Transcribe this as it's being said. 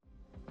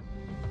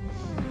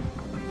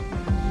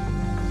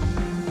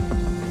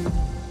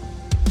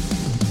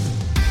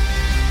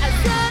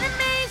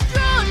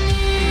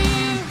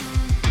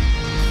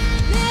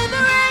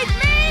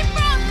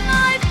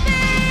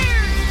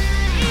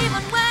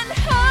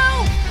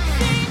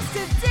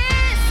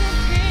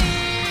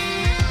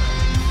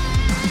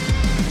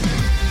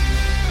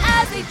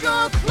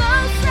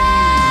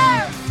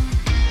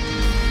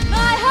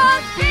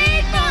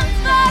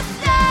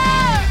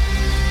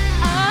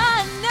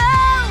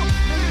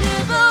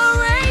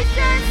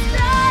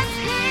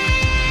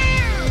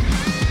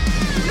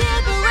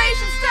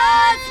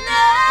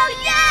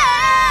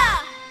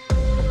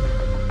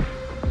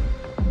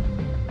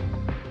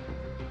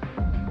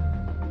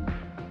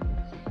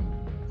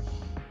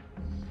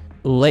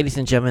Ladies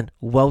and gentlemen,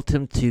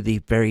 welcome to the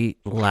very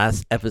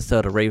last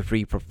episode of Radio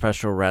Free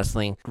Professional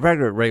Wrestling,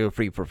 regular Radio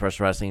Free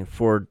Professional Wrestling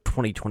for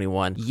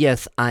 2021.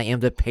 Yes, I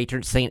am the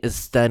patron saint of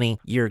stunning,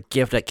 your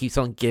gift that keeps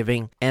on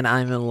giving, and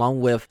I'm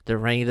along with the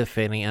reigning,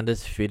 defending,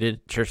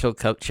 undisputed Churchill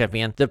Cup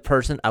champion, the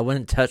person I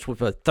wouldn't touch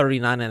with a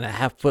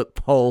 39.5-foot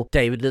pole,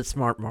 David the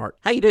Smart Mart.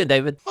 How you doing,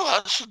 David?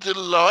 Oh, that's a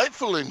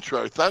delightful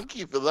intro. Thank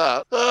you for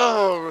that.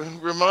 Oh,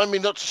 remind me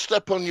not to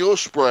step on your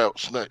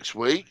sprouts next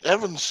week.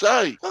 Heaven's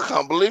sake, I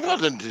can't believe I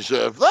didn't deserve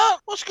that.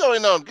 What's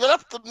going on? Good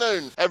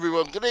afternoon,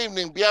 everyone. Good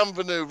evening.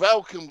 Bienvenue.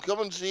 Welcome.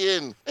 Come and see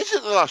in. Is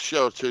it the last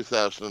show of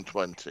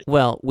 2020?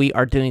 Well, we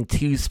are doing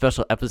 2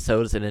 special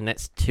episodes in the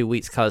next 2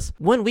 weeks because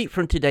 1 week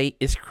from today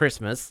is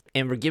Christmas,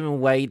 and we're giving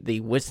away the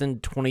Wisdom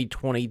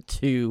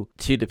 2022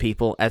 to the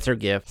people as their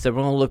gift. So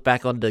we're going to look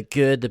back on the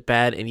good, the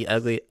bad, and the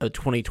ugly of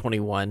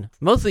 2021.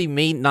 Mostly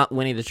me not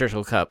winning the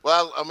Churchill Cup.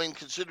 Well, I mean,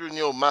 considering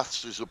your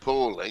maths is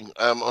appalling,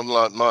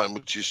 unlike mine,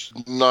 which is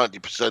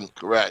 90%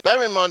 correct.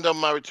 Bear in mind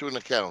I'm married to an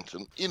accountant.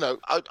 You know,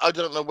 I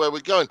don't know where we're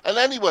going. And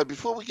anyway,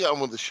 before we get on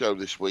with the show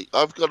this week,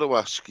 I've got to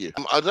ask you,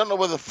 I don't know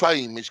whether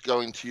fame is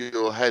going to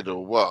your head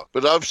or what,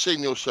 but I've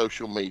seen your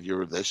social media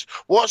of this.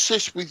 What's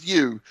this with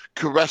you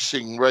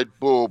caressing red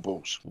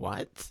baubles?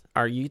 What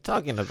are you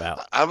talking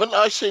about? Haven't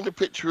I seen a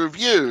picture of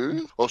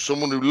you, or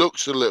someone who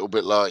looks a little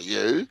bit like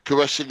you,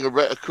 caressing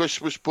a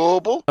Christmas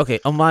bauble? Okay,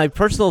 on my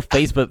personal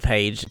Facebook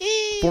page,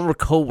 former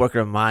co-worker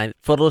of mine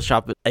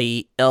photoshopped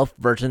a elf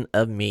version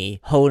of me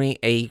holding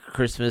a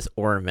Christmas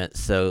ornament.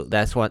 So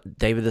that's what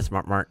David the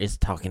Smart Mart is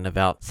talking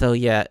about. So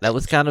yeah, that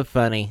was kind of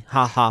funny.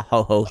 Ha ha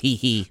ho ho hee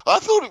hee. I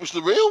thought it was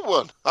the real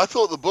one. I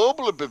thought the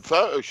bauble had been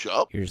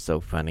photoshopped. You're so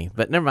funny,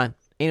 but never mind.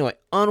 Anyway,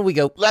 on we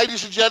go.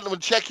 Ladies and gentlemen,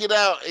 check it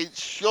out.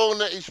 It's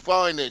Sean at his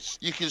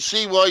finest. You can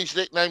see why his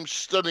nickname's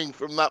stunning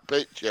from that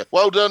picture.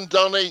 Well done,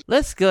 Donnie.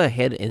 Let's go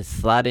ahead and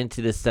slide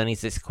into the Stunning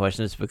 6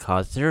 questions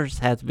because there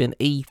has been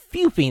a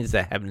few things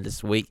that happened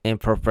this week in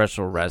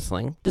professional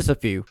wrestling. Just a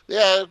few.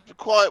 Yeah,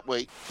 quiet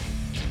week.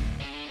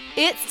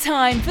 It's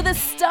time for the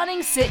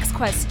Stunning 6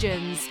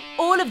 questions.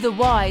 All of the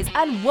whys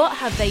and what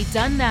have they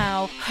done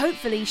now.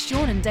 Hopefully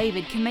Sean and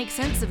David can make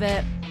sense of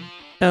it.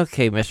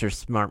 Okay, Mr.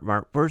 Smart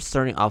Mart, we're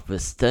starting off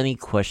with stunning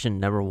question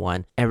number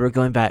 1, and we're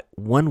going back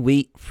 1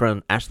 week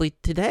from actually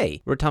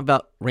today. We're talking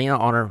about Ring of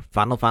Honor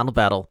Final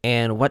Battle,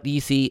 and what do you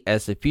see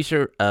as the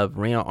future of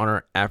Ring of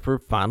Honor after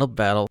Final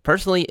Battle?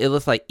 Personally, it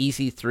looks like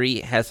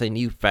EC3 has a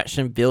new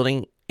faction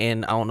building,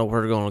 and I don't know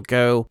where we're going to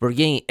go. We're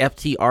getting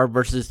FTR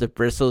versus the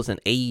Briscoes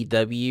and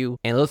AEW,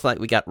 and it looks like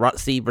we got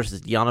Roxy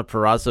versus Deonna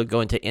Purrazzo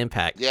going to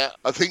Impact. Yeah,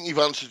 I think you've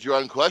answered your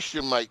own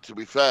question, mate, to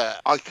be fair.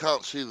 I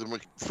can't see them.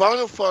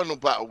 Final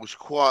Battle was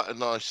quite a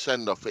nice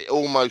send-off. It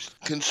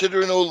almost,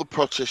 considering all the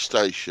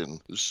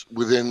protestations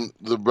within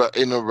the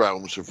inner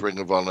realms of Ring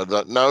of Honor,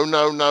 that no,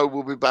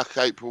 we'll be back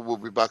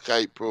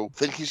April. I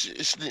think isn't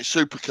it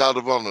Supercard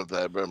of Honor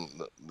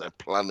they're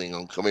planning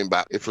on coming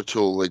back, if at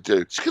all they do.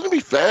 It's going to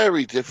be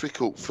very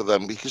difficult for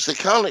them because they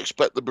can't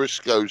expect the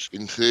Briscoes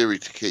in theory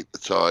to keep the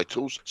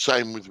titles.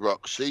 Same with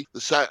Roxy.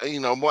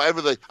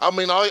 Whatever they. I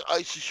mean,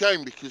 it's a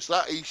shame because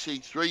that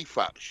EC3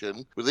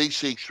 faction with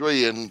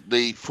EC3 and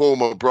the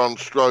former Braun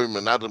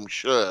Strowman, Adam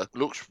Scherr,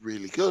 looks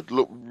really good.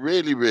 Look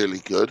really, really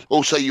good.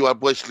 Also, you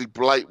had Wesley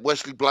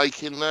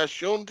Blake in there,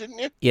 Sean, didn't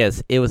you?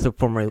 Yes, it was the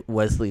former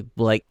Wesley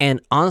Blake. And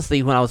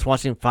honestly, when I was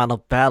watching Final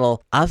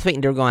Battle, I was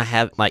thinking they were going to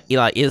have like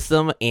Eli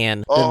Islam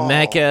and the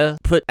Mecca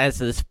put as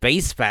the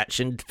space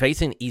faction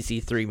facing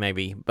EC3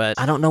 maybe, but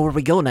I don't know where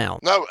we go now.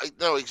 No,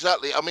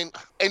 exactly. I mean,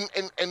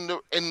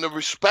 in the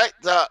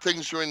respect that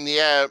things are in the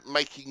air,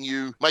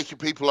 making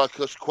people like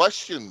us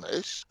question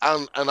this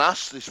and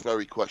ask this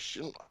very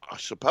question, I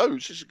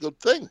suppose is a good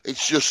thing.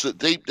 It's just that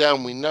deep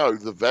down we know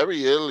the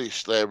very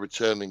earliest they're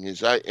returning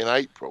is in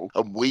April,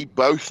 and we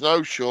both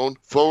know, Sean,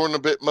 4 and a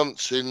bit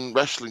months in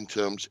wrestling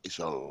terms is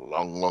a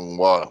long, long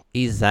while.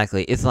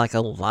 Exactly. It's like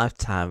a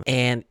lifetime,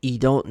 and you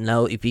don't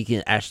know if you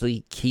can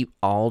actually keep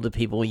all the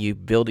people you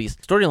build these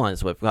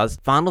storylines with, because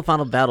Final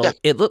Battle,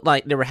 It looked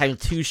like they were having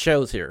 2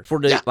 shows here. For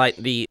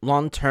the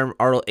long-term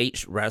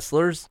ROH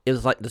wrestlers, it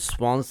was like the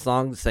swan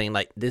song saying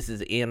like this is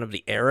the end of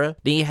the era.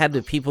 Then you had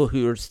the people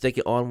who were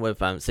sticking on with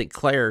St.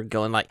 Clair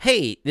going like,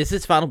 hey, this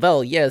is Final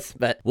Battle, yes,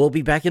 but we'll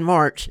be back in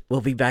March.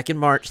 Look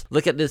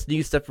at this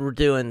new stuff we're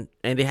doing.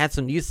 And they had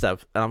some new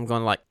stuff, and I'm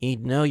going like,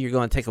 you're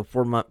going to take a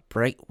 4-month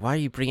break. Why are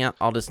you bringing out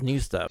all this new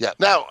stuff? Yeah.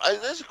 Now,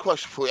 there's a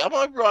question for you. Am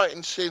I right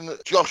in seeing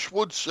that Josh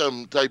Woods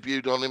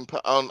debuted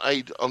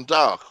on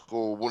Dark,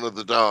 or one of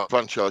the Dark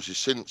franchises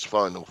since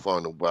Final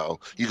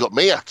Battle? You got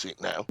me at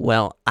it now.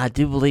 Well, I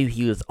do believe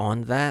he was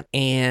on that,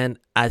 and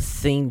I've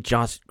seen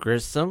Josh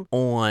Grissom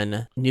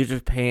on New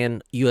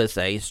Japan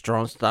USA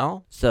Strong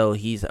Style, so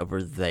he's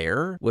over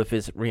there with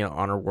his Ring of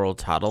Honor World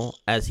title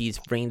as he's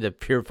bringing the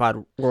Purified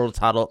World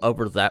title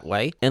over that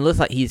way. And it looks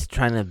like he's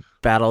trying to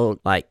battle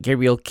like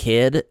Gabriel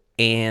Kidd,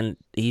 and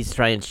he's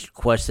trying to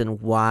question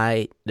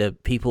why the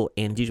people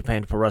in New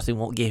Japan Pro Wrestling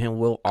won't give him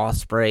Will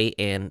Ospreay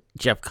and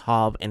Jeff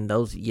Cobb and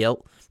those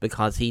Yelp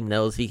because he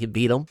knows he can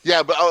beat them.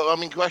 Yeah, but I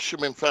mean,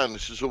 Gresham, in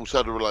fairness, has also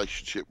had a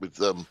relationship with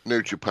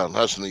New Japan,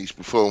 hasn't he? He's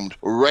performed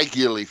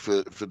regularly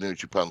for New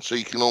Japan, so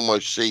you can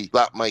almost see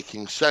that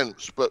making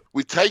sense. But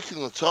with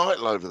taking the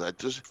title over there,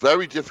 it's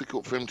very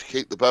difficult for him to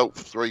keep the belt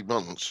for 3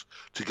 months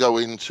to go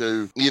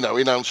into, in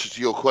answer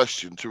to your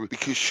question,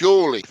 because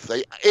surely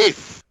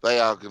if they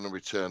are going to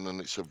return, and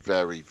it's a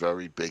very,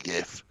 very big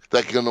if,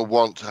 they're going to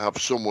want to have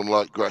someone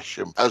like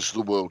Gresham as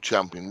the world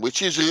champion,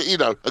 which is,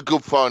 a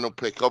good final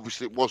pick.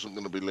 Obviously, it wasn't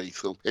going to be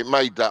lethal. It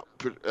made that,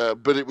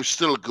 but it was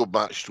still a good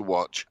match to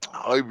watch.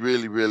 I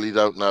really, really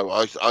don't know.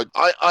 I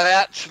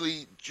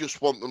actually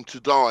just want them to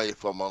die,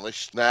 if I'm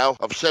honest. Now,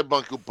 I've said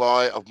my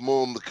goodbye. I've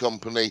mourned the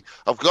company.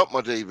 I've got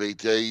my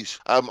DVDs.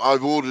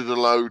 I've ordered a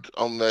load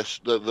on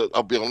this.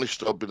 I'll be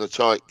honest, I've been a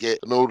tight git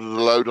and ordered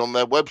a load on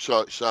their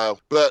website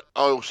sale. But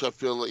I also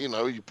feel that,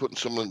 you're putting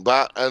something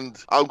back, and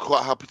I'm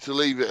quite happy to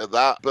leave it at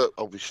that. But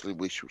obviously,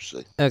 we shall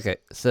see. Okay,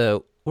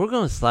 so we're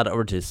going to slide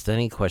over to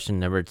stunning question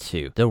number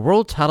 2. The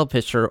world title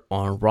picture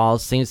on Raw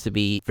seems to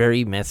be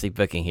very messy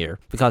booking here,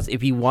 because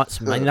if you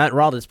watched Monday Night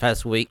Raw this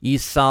past week, you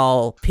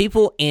saw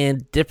people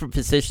in different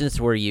positions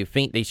where you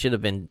think they should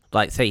have been,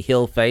 like, say,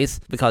 heel face,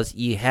 because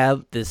you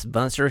have this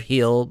monster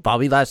heel,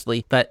 Bobby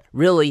Lashley, but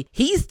really,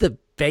 he's the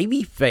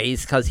baby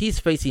face because he's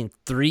facing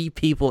 3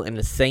 people in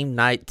the same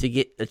night to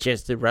get a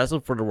chance to wrestle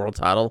for the world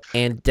title.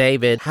 And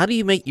David, how do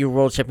you make your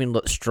world champion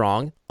look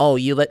strong? Oh,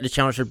 you let the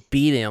challenger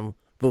beat him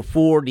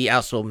before the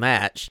actual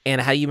match. And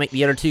how you make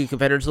the other 2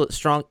 competitors look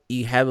strong?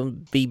 You have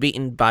them be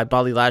beaten by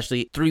Bobby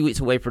Lashley 3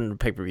 weeks away from the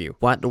pay-per-view.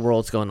 What in the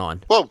world's going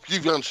on? Well,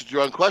 you've answered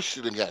your own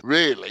question again.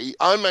 Really,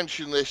 I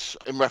mentioned this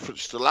in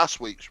reference to last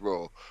week's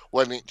Raw,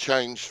 when it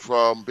changed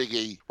from Big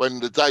E, when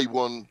the day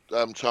 1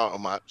 title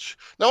match.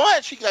 Now, I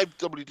actually gave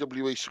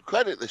WWE some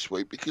credit this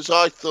week, because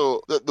I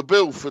thought that the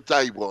bill for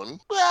day 1,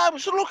 I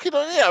was looking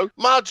at,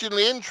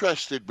 marginally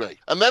interested me.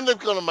 And then they've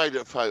gone and made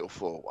it a fatal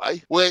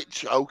 4-way,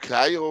 which,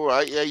 okay, all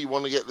right, yeah, you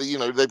want to get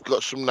they've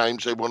got some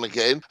names they want to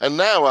get in. And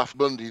now after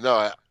Monday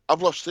night,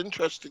 I've lost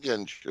interest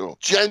again, sure.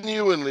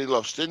 Genuinely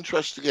lost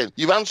interest again.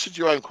 You've answered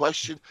your own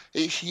question.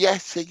 It's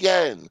yet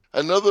again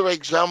another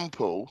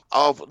example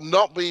of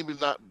not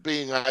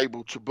being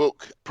able to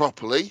book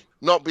properly,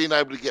 not being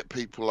able to get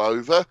people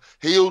over,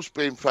 heels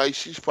being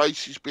faces,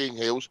 faces being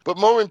heels. But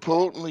more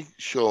importantly,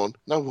 Sean,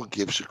 no one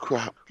gives a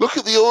crap. Look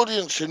at the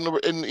audience I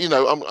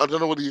don't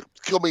know whether you're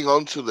coming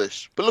on to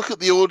this, but look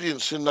at the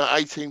audience in that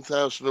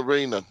 18,000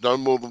 arena, no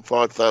more than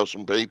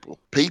 5,000 people.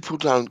 People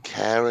don't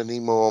care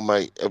anymore,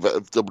 mate, of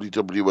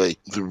WWE.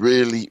 They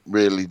really,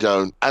 really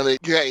don't. And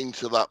it's getting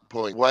to that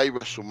point. Way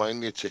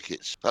WrestleMania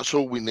tickets. That's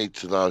all we need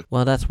to know.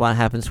 Well, that's what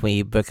happens when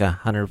you book a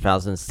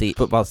 100,000 seat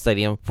football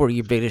stadium for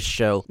your biggest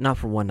show, not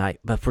for one night,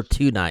 but for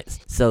 2 nights.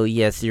 So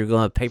yes, you're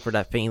going to pay for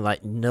that thing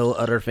like no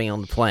other thing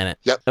on the planet.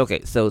 Yep.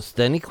 Okay, so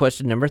stunning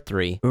question number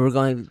 3. We're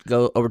going to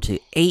go over to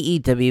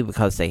AEW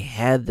because they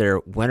had their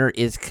Winter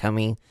is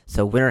Coming.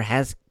 So winter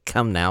has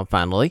come now,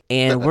 finally.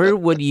 And where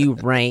would you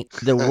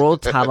rank the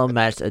world title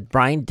match of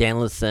Bryan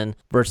Danielson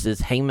versus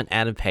Hangman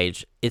Adam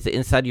Page? Is it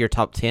inside your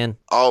top 10?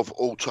 Of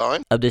all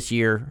time? Of this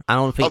year? I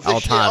don't think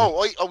all time.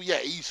 Oh, yeah,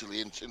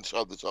 easily.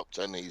 Inside the top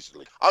 10,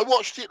 easily. I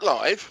watched it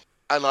live.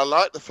 And I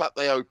like the fact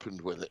they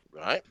opened with it,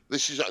 right?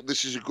 This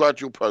is a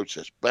gradual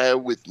process. Bear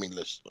with me,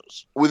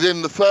 listeners.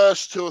 Within the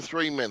first 2 or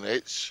 3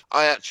 minutes,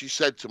 I actually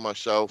said to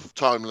myself,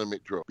 time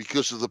limit draw,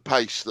 because of the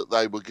pace that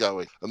they were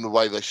going and the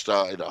way they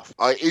started off.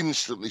 I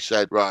instantly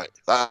said, right,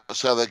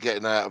 that's how they're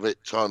getting out of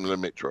it, time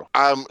limit draw.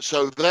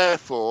 So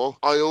therefore,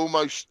 I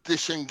almost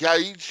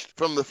disengaged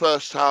from the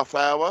first half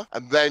hour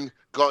and then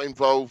got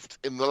involved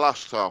in the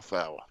last half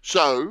hour.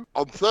 So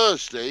on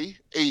Thursday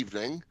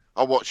evening,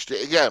 I watched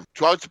it again,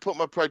 tried to put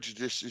my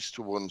prejudices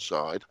to one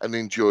side and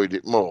enjoyed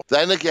it more.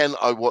 Then again,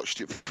 I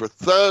watched it for a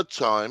 3rd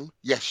time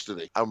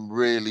yesterday and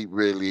really,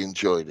 really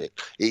enjoyed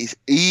it. It is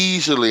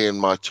easily in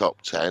my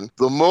top 10.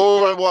 The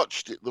more I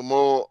watched it, the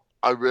more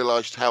I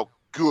realised how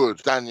good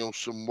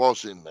Danielson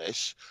was in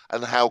this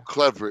and how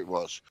clever it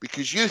was.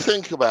 Because you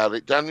think about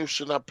it,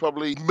 Danielson had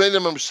probably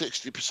minimum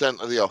 60%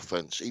 of the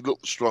offense. He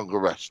looked the stronger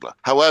wrestler.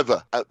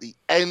 However, at the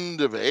end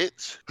of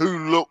it,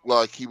 who looked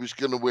like he was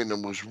going to win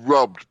and was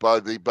robbed by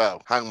the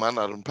bell? Hangman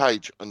Adam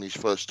Page on his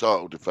first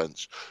title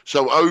defense.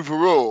 So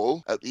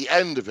overall, at the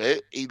end of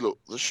it, he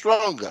looked the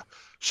stronger.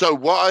 So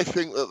what I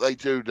think that they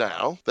do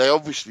now, they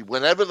obviously,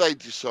 whenever they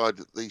decide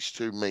that these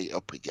 2 meet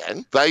up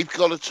again, they've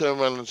got to turn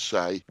around and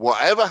say,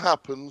 whatever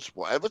happens,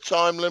 whatever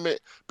time limit,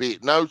 be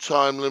it no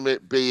time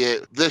limit, be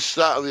it this,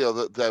 that, or the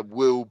other, there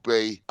will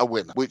be a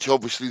winner, which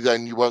obviously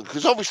then you won't,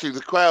 because obviously the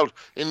crowd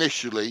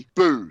initially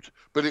booed.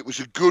 But it was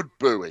a good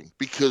booing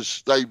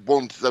because they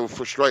were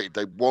frustrated.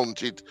 They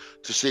wanted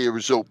to see a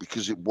result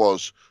because it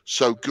was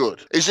so good.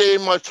 Is it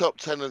in my top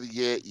 10 of the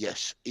year?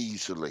 Yes,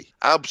 easily.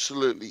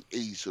 Absolutely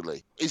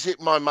easily. Is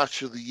it my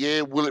match of the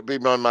year? Will it be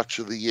my match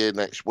of the year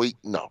next week?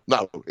 No,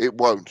 it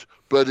won't.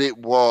 But it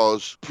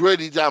was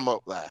pretty damn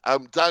up there.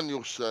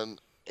 Danielson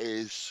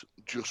is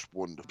just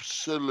wonderful.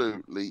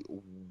 Absolutely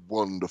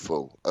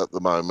wonderful at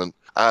the moment.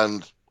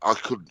 And I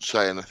couldn't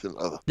say anything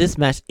other. This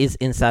match is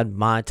inside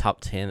my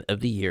top 10 of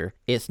the year.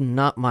 It's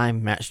not my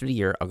match of the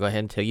year. I'll go ahead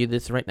and tell you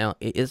this right now.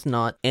 It is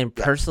not. And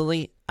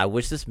personally, I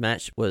wish this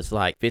match was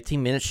like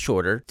 15 minutes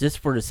shorter, just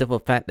for the simple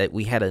fact that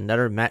we had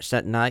another match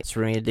that night,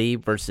 Serenity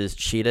versus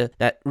Sheeta,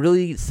 that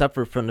really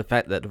suffered from the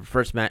fact that the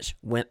first match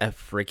went a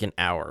freaking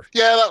hour.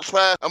 Yeah, that's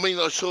fair. I mean,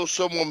 I saw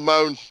someone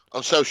moan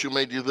on social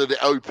media that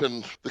it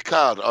opened the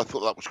card. I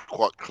thought that was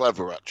quite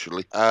clever,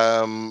 actually.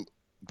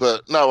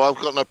 But no, I've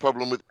got no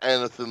problem with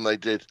anything they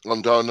did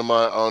on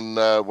Dynamite on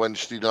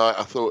Wednesday night.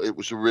 I thought it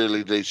was a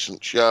really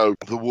decent show.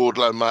 The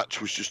Wardlow match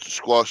was just a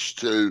squash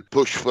to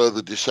push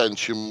further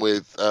dissension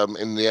with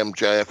in the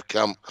MJF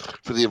camp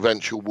for the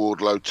eventual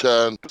Wardlow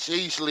turn. It's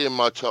easily in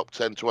my top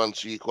 10 to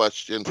answer your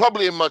question.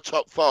 Probably in my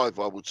top 5,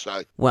 I would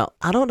say. Well,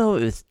 I don't know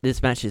if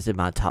this match is in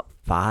my top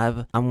 5.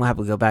 I'm going to have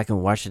to go back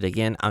and watch it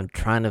again. I'm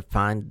trying to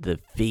find the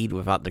feed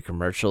without the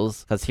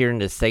commercials, because here in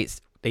the States,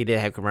 they did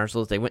have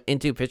commercials. They went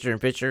into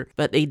picture-in-picture,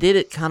 but they did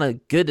it kind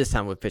of good this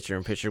time with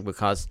picture-in-picture,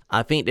 because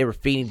I think they were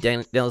feeding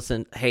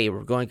Danielson, hey,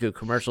 we're going to a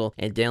commercial,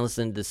 and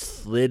Danielson just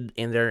slid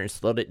in there and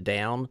slowed it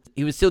down.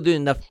 He was still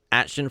doing enough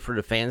action for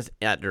the fans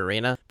at the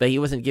arena, but he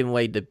wasn't giving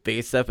away the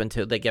big stuff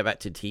until they got back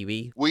to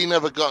TV. We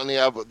never got any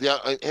other.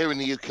 Here in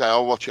the UK,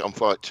 I'll watch it on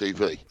Fight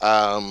TV.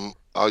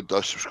 I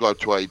subscribe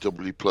to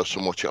AEW Plus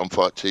and watch it on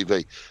Fight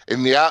TV.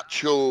 In the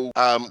actual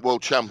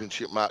World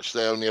Championship match,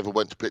 they only ever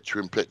went to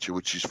picture-in-picture,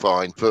 which is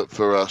fine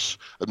for us.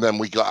 And then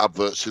we got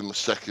adverts in the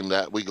second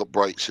hour. We got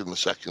breaks in the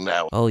second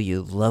hour. Oh,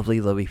 you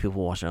lovely, lovely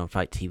people watching on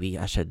Fight TV.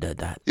 I should have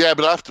done that. Yeah,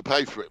 but I have to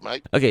pay for it,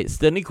 mate. Okay,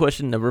 standing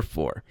question number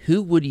 4.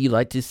 Who would you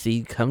like to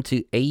see come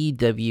to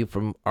AEW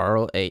from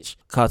ROH?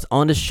 Because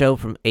on the show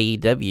from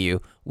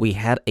AEW, we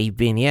had a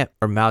vignette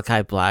for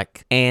Malachi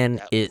Black, and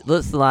it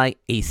looks like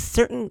a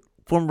certain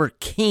former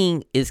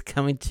King is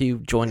coming to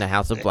join the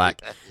House of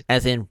Black,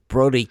 as in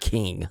Brody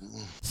King.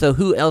 So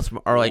who else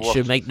from ROH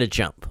should make the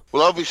jump?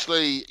 Well,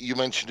 obviously, you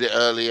mentioned it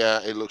earlier.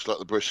 It looks like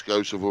the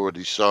Briscoes have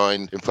already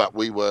signed. In fact,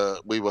 we were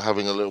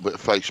having a little bit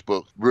of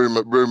Facebook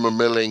rumor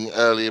milling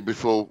earlier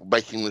before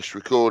making this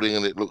recording,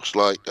 and it looks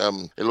like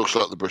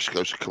the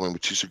Briscoes are coming,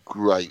 which is a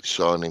great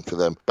signing for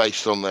them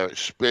based on their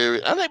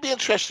experience. And it'd be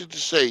interesting to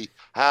see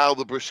how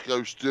the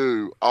Briscoes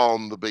do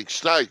on the big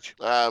stage.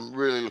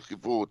 Really looking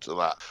forward to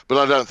that. But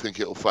I don't think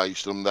it'll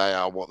faze them. They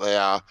are what they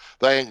are.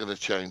 They ain't going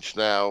to change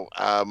now.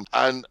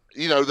 And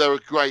you know, they're a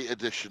great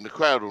addition. The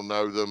crowd will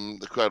know them.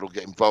 The crowd will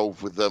get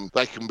involved with them.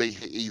 They can be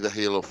either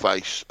heel or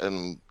face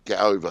and get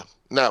over.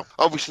 Now,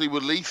 obviously,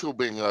 with Lethal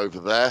being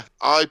over there,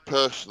 I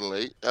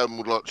personally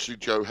would like to see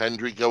Joe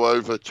Hendry go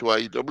over to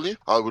AEW.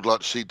 I would like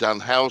to see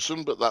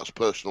Danhausen, but that's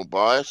personal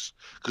bias,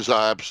 because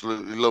I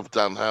absolutely love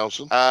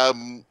Danhausen.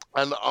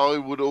 And I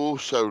would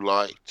also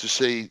like to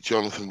see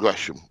Jonathan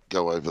Gresham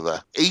go over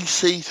there.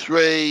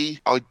 EC3,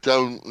 I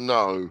don't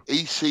know.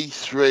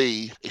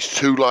 EC3 is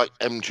too like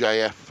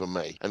MJF for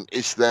me. And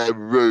is there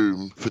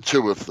room for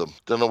 2 of them?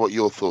 Don't know what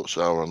your thoughts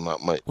are on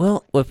that, mate.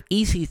 Well, with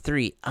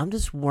EC3, I'm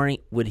just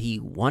worried, would he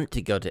want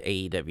to go to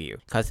AEW?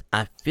 Because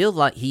I feel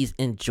like he's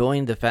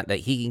enjoying the fact that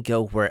he can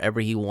go wherever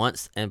he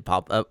wants and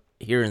pop up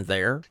here and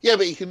there. Yeah,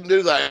 but he can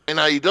do that in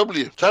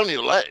AEW. Tony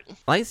will let him.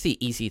 I see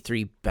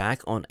EC3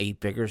 back on a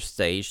bigger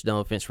stage, no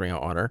offense, Ring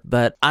of Honor,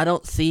 but I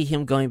don't see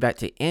him going back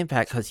to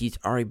Impact, because he's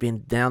already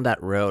been down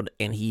that road,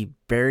 and he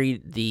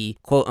buried the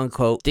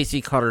quote-unquote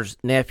Dixie Carter's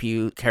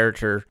nephew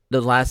character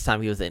the last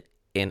time he was in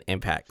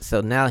Impact. So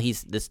now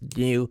he's this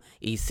new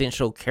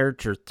essential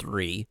character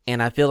 3,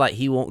 and I feel like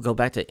he won't go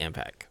back to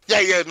Impact.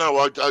 Yeah, no,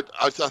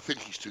 I think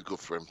he's too good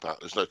for Impact.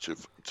 There's no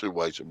two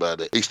ways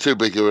about it. He's too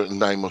big a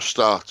name or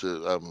star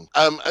to.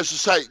 As I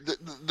say,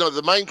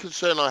 the main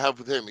concern I have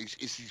with him is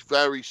he's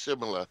very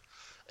similar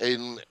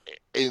in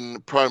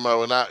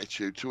promo and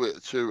attitude to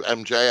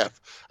MJF,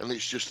 and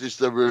it's just, is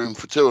there room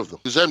for 2 of them?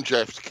 Because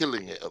MJF's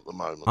killing it at the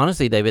moment.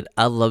 Honestly, David,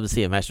 I'd love to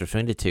see a match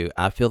between the 2.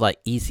 I feel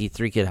like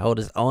EC3 could hold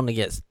his own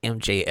against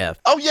MJF.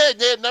 Oh yeah,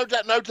 no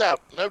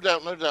doubt.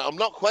 I'm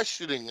not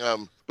questioning.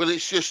 But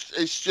it's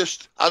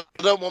just I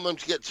don't want them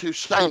to get too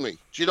samey.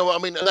 Do you know what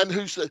I mean? And then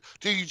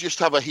do you just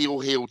have a heel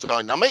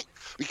dynamic?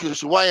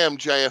 Because the way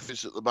MJF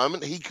is at the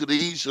moment, he could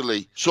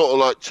easily sort of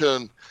like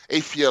turn,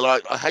 if you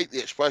like, I hate the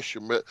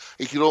expression, but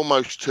he could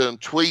almost turn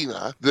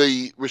tweener.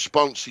 The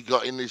response he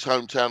got in his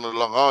hometown of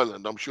Long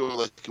Island, I'm sure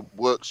they could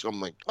work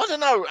something. I don't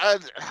know,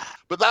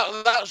 but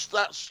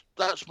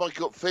that's my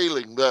gut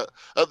feeling, that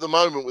at the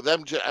moment with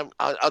MJF,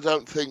 I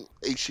don't think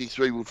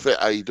EC3 would fit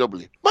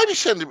AEW. Maybe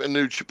send him to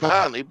New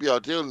Japan. He'd be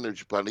ideal in New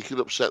Japan. He could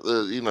upset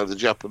the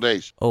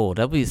Japanese. Oh,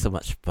 that would be so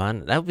much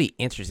fun. That would be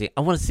interesting.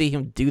 I want to see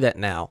him do that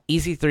now.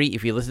 EC3,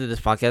 if you listen to this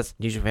podcast,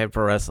 New Japan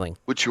Pro Wrestling.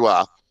 Which you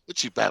are.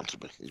 Which he's bound to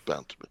be.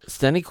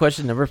 Standing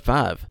question number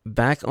 5.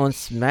 Back on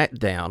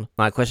SmackDown,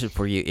 my question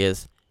for you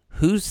is,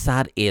 whose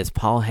side is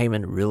Paul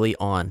Heyman really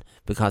on?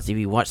 Because if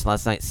you watched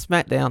last night's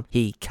SmackDown,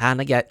 he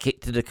kind of got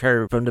kicked to the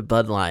curb from the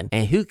bloodline.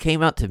 And who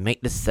came out to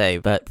make the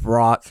save but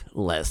Brock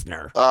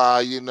Lesnar?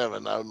 You never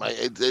know, mate.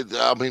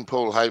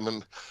 Paul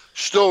Heyman,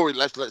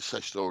 Let's say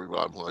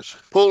storyline wise.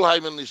 Paul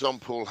Heyman is on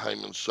Paul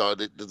Heyman's side.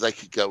 They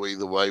could go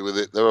either way with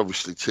it. They're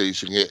obviously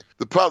teasing it.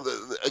 The problem,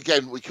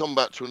 again, we come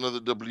back to another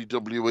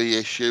WWE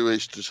issue: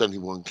 is does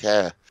anyone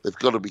care? They've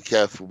got to be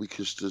careful,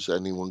 because does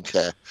anyone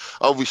care?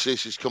 Obviously,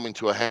 this is coming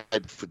to a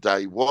head for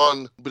day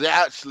one, but it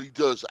actually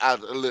does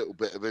add a little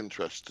bit of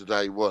interest to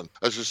day one.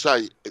 As I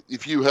say,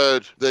 if you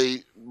heard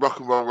the Rock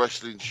and Roll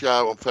Wrestling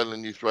show on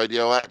Fenland Youth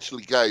Radio, I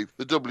actually gave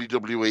the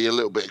WWE a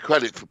little bit of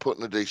credit for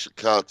putting a decent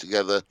card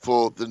together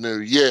for the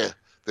new year.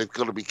 They've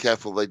got to be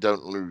careful they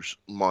don't lose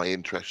my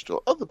interest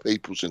or other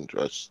people's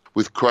interests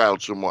with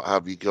crowds and what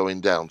have you going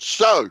down.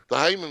 So the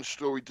Heyman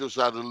story does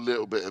add a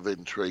little bit of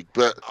intrigue,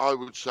 but I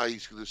would say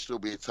he's going to still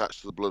be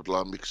attached to the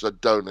bloodline, because I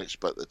don't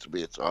expect there to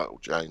be a title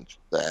change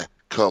there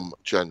come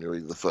January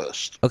the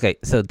 1st. Okay,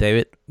 so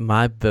David,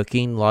 my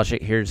booking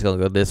logic here is going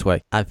to go this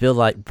way. I feel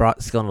like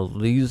Brock's going to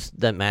lose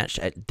the match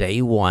at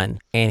day one,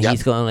 and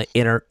he's going to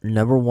enter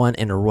number one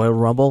in the Royal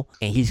Rumble,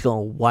 and he's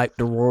going to wipe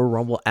the Royal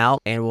Rumble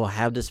out, and we'll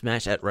have this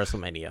match at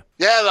WrestleMania.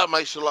 Yeah, that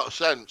makes a lot of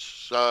sense.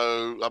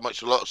 So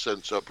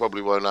it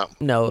probably won't happen.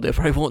 No, they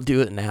probably won't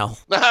do it now.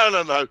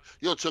 No.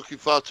 You're talking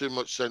far too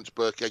much sense,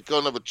 Burkhead. Go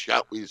and have a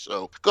chat with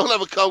yourself. Go and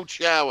have a cold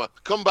shower.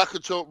 Come back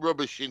and talk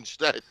rubbish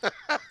instead.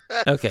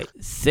 Okay,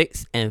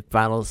 sixth and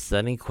final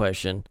setting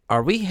question.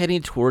 Are we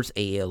heading towards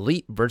a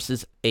Elite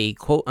versus a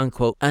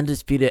quote-unquote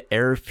undisputed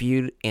era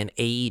feud in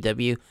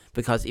AEW?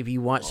 Because if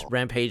you watched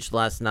Rampage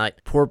last night,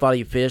 poor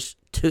Bobby Fish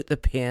took the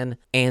pin.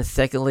 And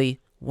secondly,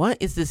 what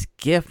is this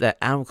gift that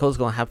Adam Cole's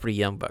going to have for the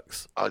Young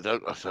Bucks? I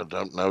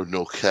don't know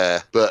nor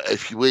care. But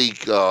if we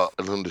got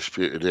an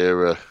undisputed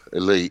era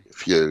Elite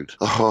feud,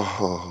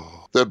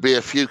 there'd be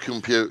a few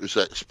computers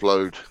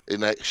explode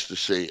in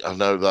ecstasy. I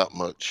know that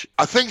much.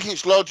 I think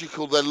it's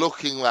logical they're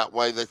looking that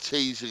way. They're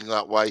teasing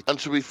that way. And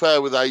to be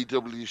fair with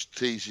AEW's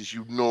teases,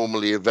 you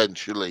normally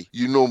eventually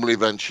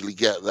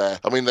get there.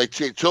 I mean, it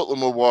took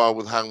them a while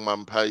with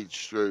Hangman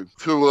Page through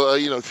for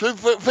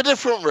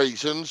different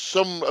reasons.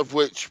 Some of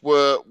which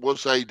was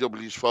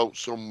AEW's fault,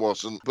 some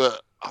wasn't.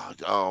 But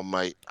oh,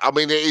 mate. I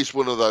mean, it is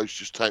one of those,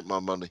 just take my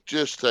money.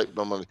 Just take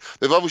my money.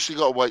 They've obviously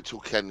got to wait till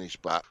Kenny's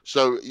back.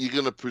 So you're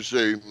going to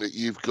presume that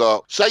you've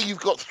got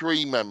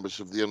three members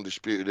of the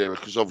Undisputed Era,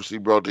 because obviously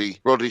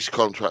Roddy's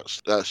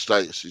contract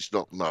status is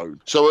not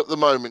known. So at the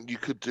moment, you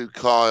could do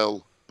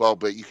Kyle,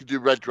 Bobby, you could do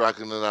Red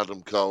Dragon and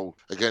Adam Cole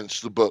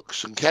against the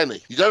Bucks and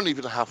Kenny. You don't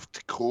even have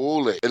to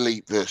call it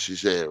Elite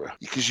versus Era,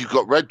 because you've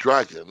got Red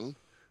Dragon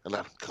and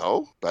Adam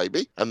Cole,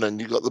 baby. And then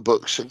you got the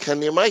Bucks and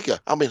Kenny Omega.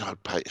 I mean,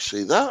 I'd pay to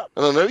see that.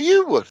 And I know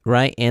you would.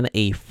 Right in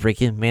a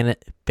freaking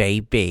minute,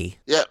 baby.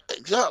 Yeah,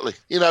 exactly.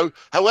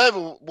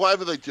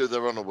 Whatever they do,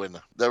 they're on a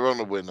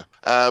winner.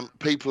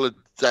 People are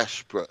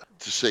desperate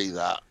to see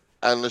that.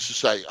 And as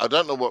I say, I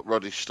don't know what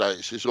Roddy's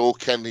status is or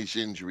Kenny's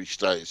injury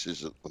status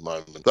is at the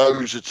moment.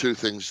 Those are two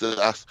things that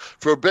ask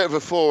for a bit of a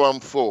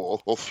 4-on-4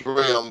 or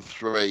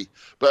 3-on-3.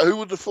 But who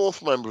would the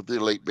fourth member of the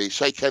Elite be?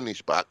 Say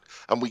Kenny's back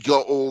and we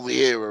got all the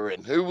era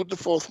in. Who would the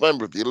fourth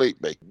member of the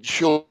Elite be?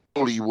 Surely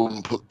you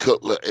wouldn't put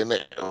Cutler in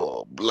it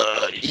or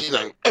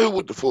who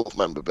would the fourth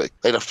member be?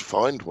 They'd have to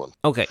find one.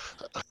 Okay.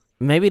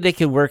 Maybe they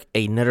could work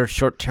another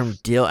short-term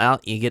deal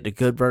out. You get the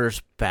Good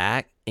Brothers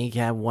back, and you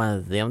can have one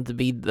of them to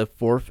be the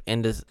fourth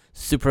in this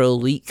super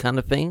elite kind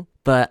of thing.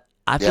 But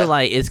I feel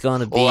like it's going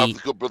to be... Or have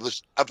the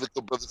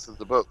Good Brothers in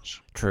the Bucks.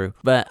 True.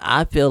 But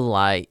I feel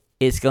like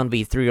it's going to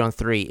be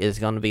 3-on-3. It's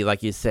going to be,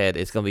 like you said,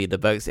 it's going to be the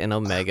Bucks and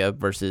Omega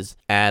versus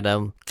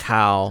Adam,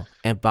 Kyle,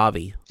 and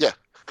Bobby. Yeah,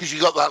 because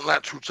you got that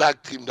natural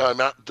tag team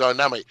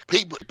dynamic.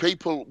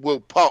 People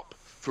will pop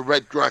for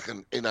Red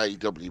Dragon in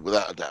AEW,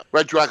 without a doubt.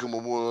 Red Dragon were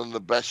one of the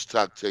best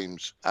tag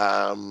teams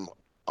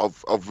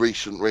of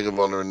recent Ring of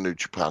Honor and New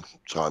Japan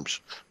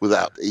times,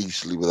 without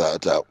a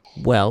doubt.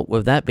 Well,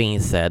 with that being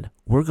said,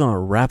 we're going to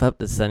wrap up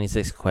the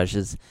 76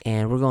 questions,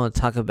 and we're going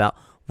to talk about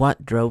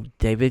what drove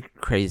David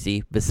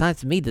crazy,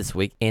 besides me this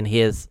week, in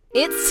his...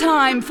 It's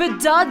time for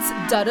Dud's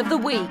Dud of the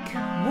Week.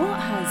 What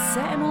has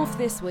set him off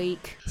this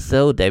week?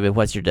 So, David,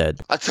 what's your dud?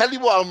 I tell you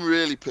what I'm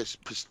really pissed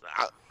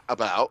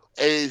about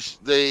is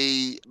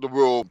the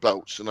Raw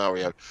belt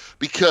scenario,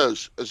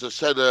 because as I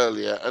said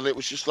earlier, and it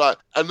was just like,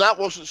 and that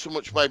wasn't so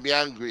much made me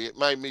angry, it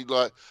made me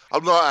like,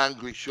 I'm not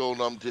angry, Sean,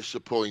 I'm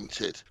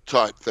disappointed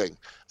type thing.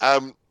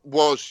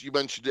 You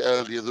mentioned it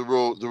earlier, the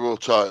Raw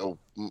title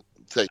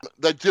thing.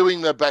 They're doing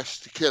their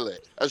best to kill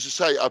it. As I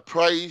say, I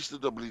praise the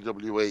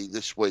WWE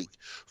this week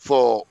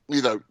for,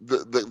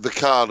 the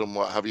card and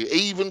what have you,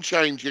 even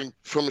changing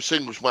from a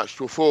singles match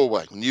to a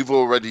four-way. And you've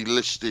already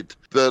listed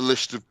the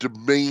list of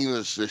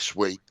demeanors this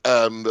week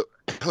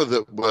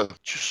that were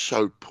just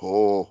so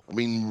poor. I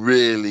mean,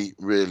 really,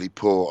 really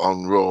poor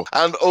on Raw.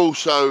 And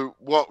also,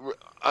 what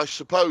I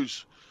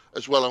suppose...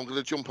 as well, I'm going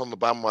to jump on the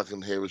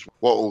bandwagon here as well.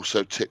 What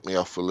also ticked me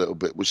off a little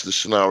bit was the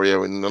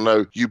scenario, and I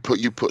know you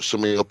put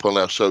something up on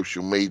our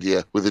social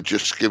media with a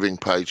Just Giving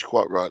page,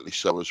 quite rightly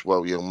so as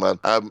well, young man.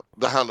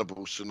 The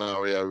Hannibal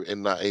scenario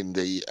in that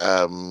indie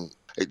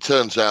It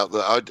turns out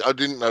that I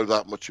didn't know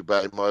that much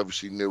about him. I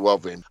obviously knew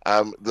of him.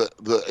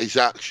 That his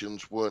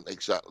actions weren't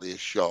exactly a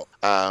shot.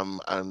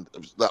 And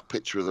that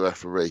picture of the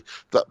referee,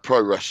 that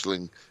pro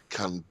wrestling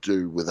can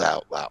do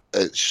without that.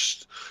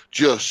 It's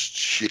just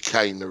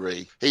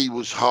chicanery. He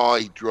was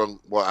high,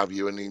 drunk, what have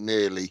you, and he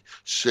nearly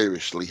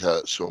seriously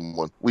hurt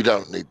someone. We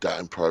don't need that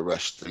in pro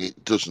wrestling.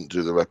 It doesn't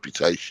do the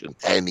reputation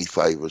any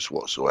favours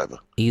whatsoever.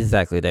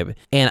 Exactly, David.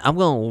 And I'm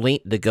going to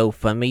link the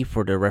GoFundMe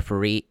for the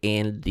referee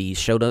in the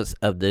show notes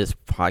of this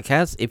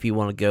podcast if you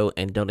want to go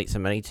and donate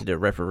some money to the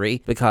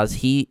referee, because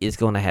he is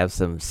going to have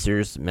some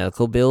serious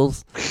medical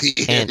bills.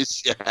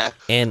 Yes, yeah.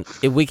 And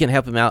if we can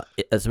help him out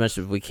as much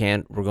as we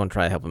can, we're going to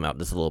try to help him out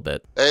just a little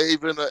bit.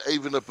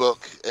 Even a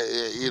book,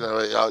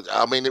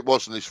 I mean, it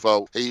wasn't his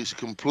fault. He's a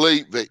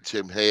complete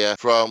victim here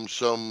from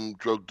some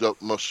drugged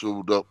up,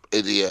 muscled up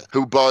idiot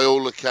who, by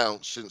all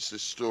accounts, since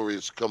this story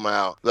has come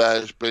out,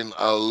 there's been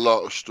a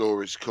lot of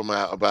stories come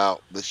out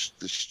about this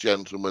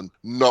gentleman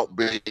not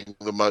being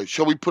the most,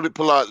 shall we put it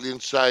politely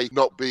and say,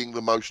 not being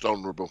the most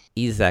honourable.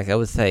 Exactly. I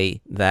would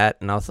say that,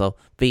 and also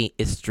being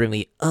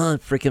extremely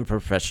unfreaking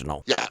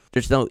professional. Yeah.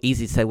 There's no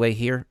easy segue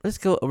here. Let's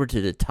go over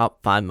to the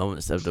top 5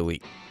 moments of the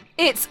week.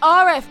 It's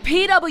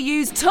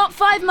RFPW's top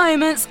 5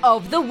 moments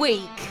of the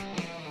week.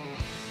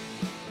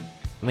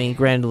 I mean,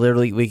 granted,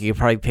 literally, we could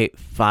probably pick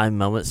 5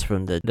 moments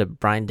from the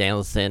Bryan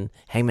Danielson,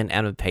 Hagman,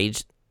 Adam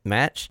Page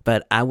match,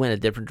 but I went a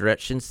different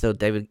direction. So,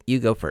 David, you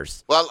go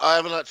first. Well, I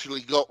haven't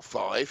actually got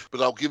 5,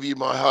 but I'll give you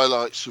my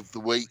highlights of the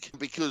week,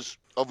 because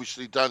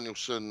obviously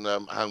Danielson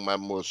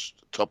Hangman was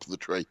top of the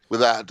tree,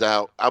 without a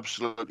doubt.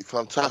 Absolutely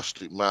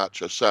fantastic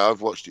match. I say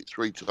I've watched it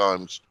 3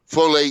 times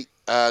fully,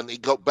 and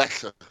it got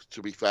better,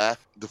 to be fair.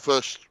 The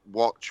first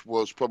watch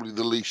was probably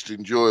the least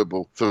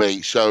enjoyable for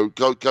me, so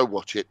go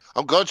watch it.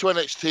 I'm going to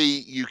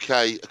NXT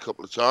UK a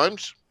couple of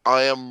times.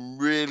 I am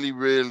really,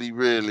 really,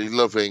 really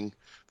loving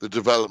the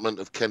development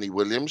of Kenny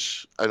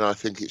Williams, and I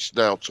think it's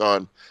now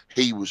time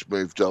he was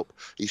moved up.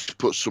 He's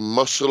put some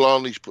muscle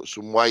on, he's put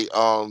some weight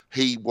on.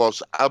 He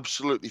was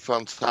absolutely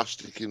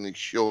fantastic in this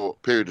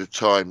short period of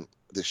time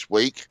this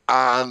week.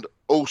 And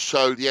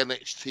also the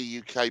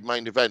NXT UK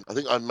main event. I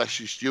think I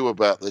messaged you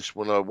about this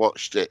when I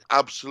watched it.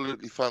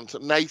 Absolutely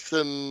fantastic.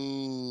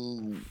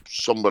 Nathan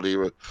somebody,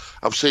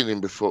 I've seen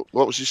him before.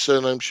 What was his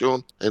surname,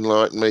 Sean?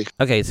 Enlighten me.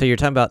 Okay, so you're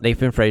talking about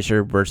Nathan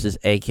Frazier versus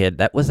A-Kid.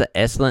 That was an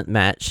excellent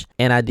match,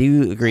 and I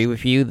do agree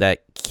with you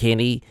that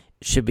Kenny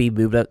should be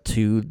moved up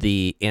to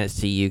the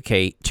NXT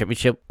UK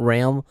Championship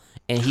realm,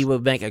 and he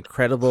would make a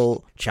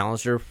credible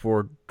challenger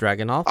for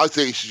Dragunov. I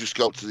think he should just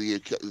go up to the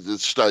UK, the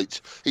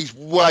States. He's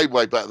way,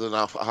 way better than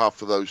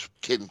half of those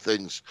kin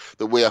things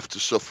that we have to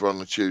suffer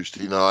on a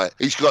Tuesday night.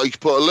 He's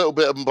put a little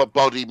bit of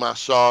body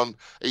mass on.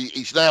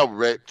 He's now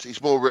ripped.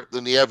 He's more ripped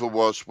than he ever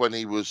was when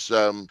he was,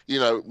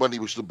 when he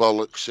was the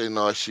bollocks in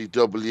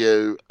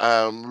ICW.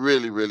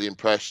 Really, really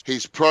impressed.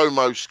 His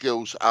promo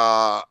skills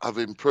have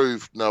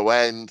improved no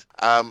end.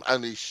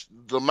 And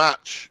the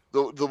match.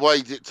 The way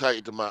he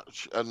dictated the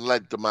match and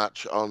led the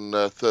match on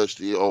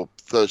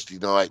Thursday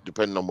night,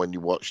 depending on when you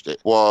watched it,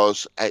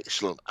 was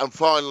excellent. And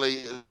finally,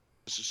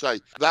 as I say,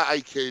 that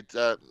A-Kid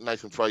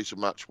Nathan Fraser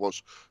match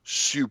was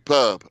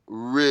superb.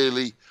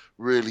 Really,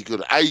 really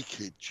good.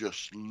 A-Kid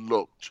just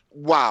looked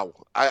wow.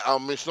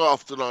 It's not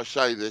often I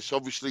say this.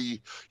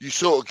 Obviously, you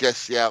sort of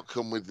guess the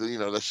outcome with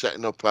they're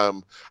setting up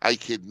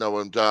A-Kid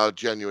Noam Dar,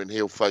 genuine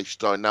heel face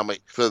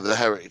dynamic for the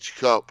Heritage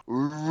Cup.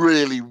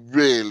 Really,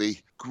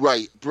 really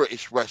great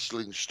British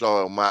wrestling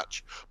style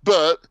match,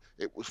 but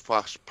it was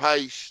fast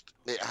paced.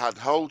 It had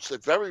holds. They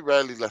very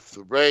rarely left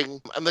the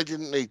ring, and they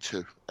didn't need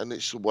to. And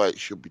it's the way it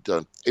should be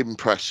done.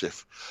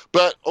 Impressive.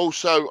 But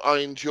also, I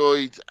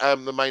enjoyed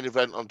the main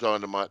event on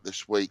Dynamite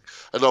this week,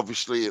 and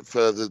obviously it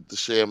furthered the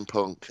CM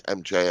Punk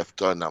MJF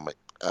dynamic.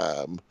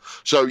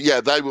 So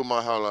yeah, they were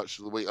my highlights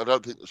of the week. I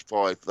don't think there's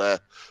 5 there,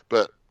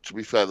 but to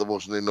be fair, there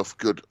wasn't enough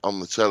good on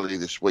the telly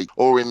this week,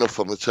 or enough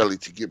on the telly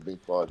to give me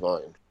 5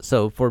 items.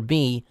 So for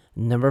me,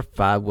 number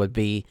 5 would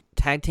be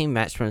tag team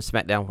match from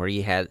SmackDown, where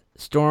you had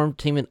Storm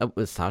teaming up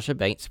with Sasha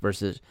Banks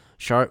versus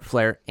Charlotte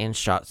Flair and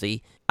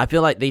Shotzi. I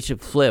feel like they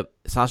should flip.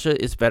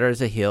 Sasha is better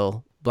as a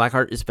heel.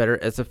 Blackheart is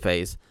better as a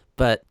face.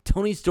 But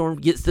Toni Storm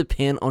gets the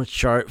pin on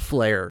Charlotte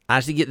Flair. I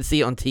actually get to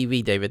see it on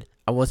TV, David.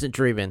 I wasn't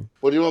dreaming.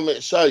 What do you want me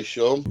to say,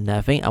 Sean?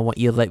 Nothing. I want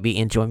you to let me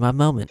enjoy my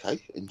moment.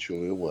 Okay,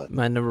 enjoy away.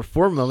 My number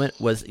 4 moment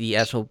was the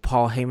actual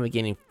Paul Heyman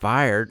getting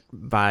fired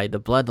by the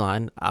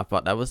Bloodline. I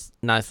thought that was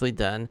nicely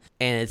done.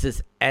 And it's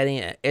just adding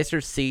an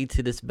extra C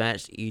to this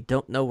match. You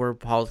don't know where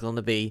Paul's going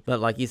to be. But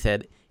like you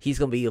said, he's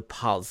going to be a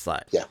Paul's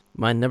side. Yeah.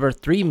 My number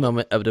 3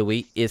 moment of the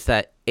week is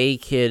that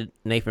A-Kid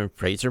Nathan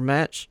Fraser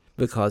match,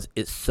 because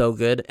it's so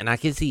good, and I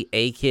can see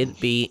A-Kid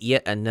be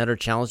yet another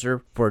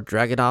challenger for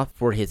Dragunov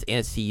for his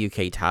NXT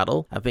UK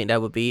title. I think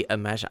that would be a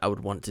match I would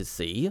want to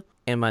see.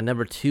 And my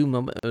number 2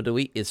 moment of the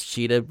week is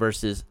Cheetah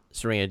versus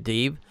Serena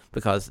Deeb,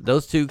 because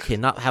those two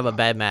cannot have a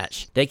bad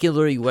match. They can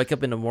literally wake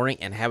up in the morning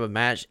and have a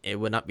match. It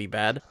would not be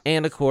bad.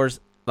 And of course,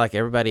 like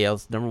everybody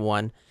else, number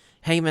 1,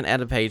 Heyman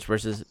Adam Page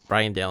versus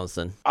Bryan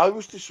Danielson. I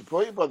was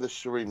disappointed by the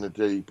Serena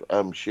Deeb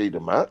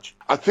Shida match.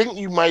 I think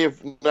you may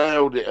have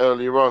nailed it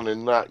earlier on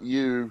in that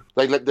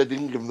they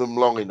didn't give them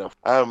long enough,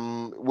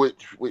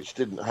 which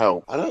didn't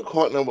help. I don't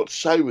quite know what to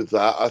say with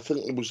that. I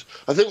think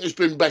there's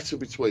been better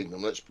between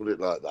them. Let's put it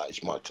like that.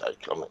 It's my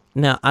take on it.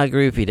 No, I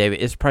agree with you,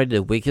 David. It's probably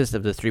the weakest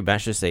of the 3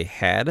 matches they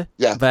had.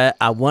 Yeah. But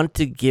I want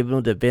to give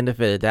them the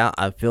benefit of the doubt.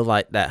 I feel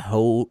like that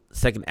whole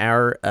second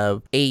hour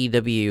of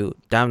AEW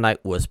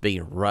Dynamite was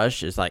being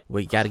rushed. It's like,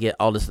 we got to get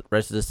all this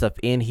rest of the stuff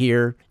in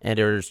here, and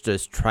they're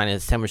just trying to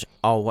sandwich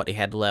all what they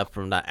had left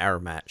from that hour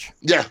match.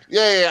 Yeah.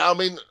 I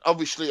mean,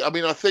 obviously,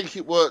 I think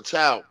it worked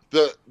out.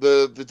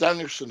 The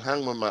Danielson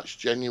Hagman match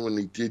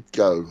genuinely did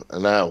go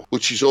an hour,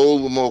 which is all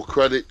the more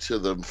credit to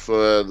them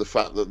for the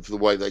fact that the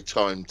way they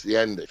timed the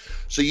ending.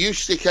 So you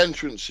stick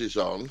entrances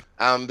on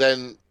and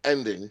then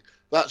ending.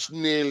 That's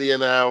nearly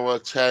an hour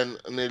 10,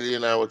 nearly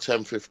an hour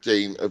 10,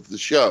 15 of the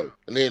show.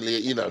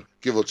 Nearly,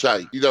 give or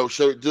take.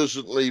 So it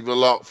doesn't leave a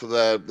lot for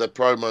their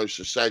promos,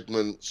 the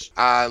segments,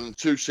 and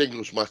 2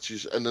 singles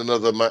matches and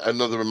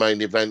another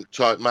main event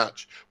type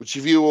match, which,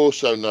 if you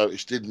also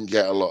noticed, didn't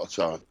get a lot of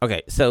time.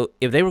 Okay, so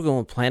if they were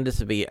going to plan this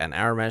to be an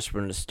hour match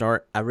from the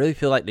start, I really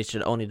feel like they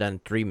should have only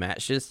done 3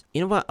 matches.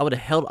 You know what? I would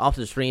have held off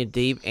the Serena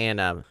Deeb and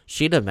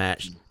Shida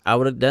match. I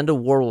would have done the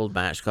World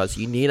match because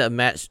you need a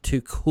match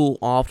to cool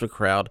off the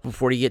crowd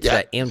before you get to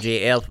that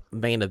MJF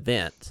main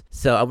event.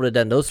 So I would have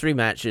done those 3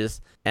 matches,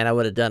 and I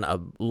would have done a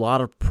lot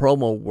of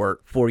promo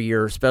work for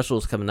your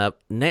specials coming up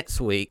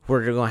next week,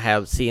 where they're going to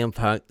have CM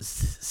Punk,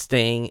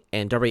 Sting,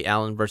 and Darby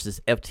Allin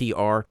versus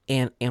FTR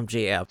and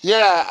MJF.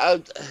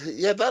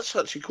 Yeah, that's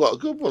actually quite a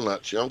good one,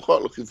 actually. I'm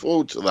quite looking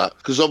forward to that,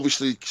 because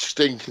obviously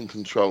Sting can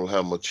control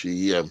how much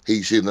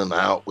he's in and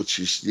out, which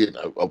is,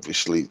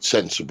 obviously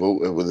sensible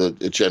with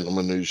a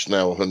gentleman who's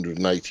now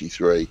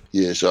 183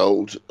 years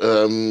old.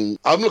 I'm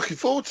looking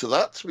forward to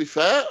that, to be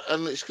fair,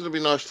 and it's going to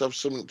be nice to have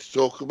something to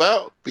talk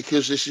about,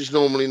 because this is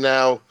normally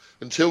now,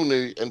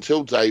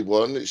 until day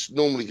one, it's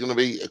normally going to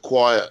be a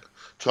quiet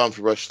time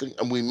for wrestling,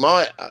 and we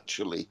might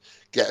actually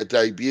get a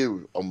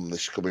debut on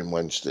this coming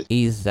Wednesday.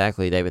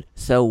 Exactly, David.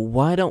 So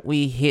why don't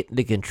we hit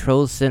the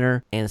control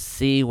center and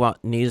see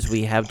what news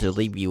we have to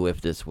leave you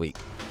with this week?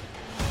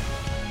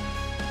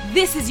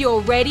 This is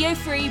your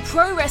radio-free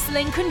Pro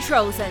Wrestling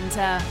Control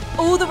Center.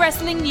 All the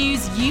wrestling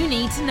news you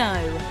need to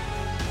know.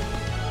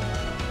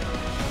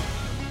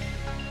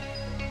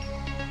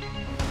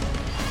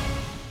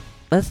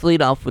 Let's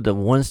lead off with the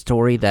one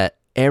story that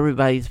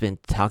everybody's been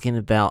talking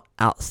about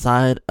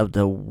outside of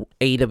the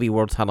AEW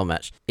World Title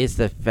match. It's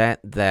the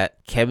fact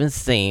that Kevin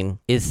Steen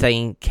is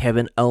saying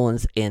Kevin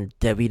Owens in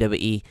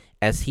WWE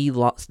as he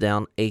locks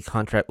down a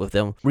contract with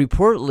them,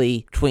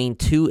 reportedly between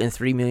 $2 and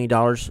 $3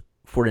 million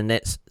for the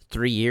next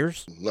 3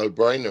 years. No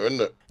brainer,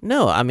 isn't it?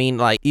 No, I mean,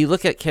 like, you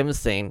look at Kevin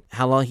Steen,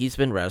 how long he's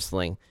been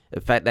wrestling, the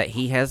fact that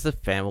he has a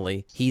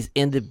family, he's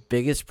in the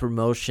biggest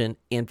promotion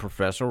in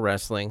professional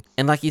wrestling,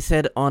 and like he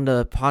said on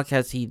the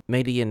podcast, he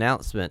made the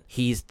announcement,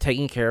 he's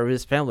taking care of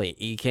his family.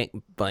 You can't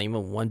blame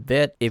him one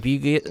bit. If you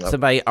get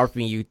somebody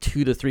offering you $2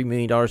 to $3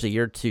 million a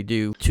year to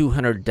do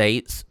 200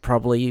 dates,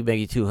 probably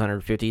maybe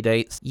 250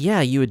 dates, yeah,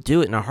 you would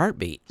do it in a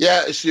heartbeat.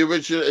 Yeah, it's the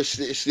original. It's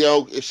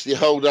the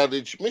old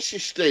adage.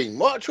 Mrs. Steen,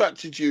 what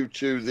attracted you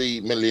to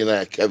the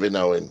millionaire Kevin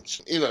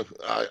Owens?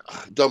 I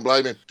don't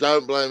blame him.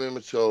 Don't blame him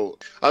at all.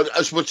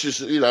 As much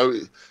as,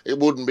 it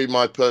wouldn't be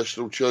my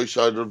personal choice.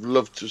 I'd have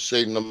loved to have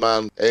seen the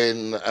man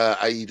in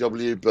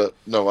AEW, but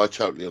no, I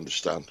totally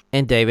understand.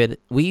 And David,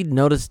 we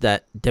noticed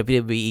that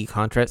WWE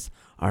contracts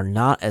are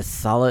not as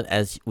solid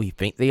as we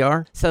think they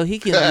are. So he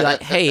can be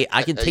like, hey,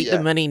 I can take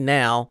the money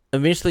now.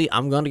 Eventually,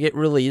 I'm going to get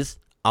released.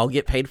 I'll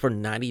get paid for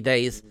 90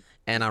 days,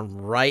 and I'm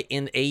right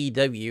in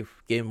AEW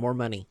getting more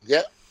money.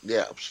 Yeah,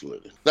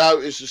 absolutely. No,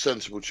 it's a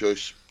sensible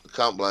choice.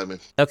 Can't blame him.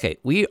 Okay,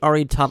 we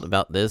already talked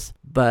about this,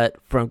 but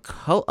from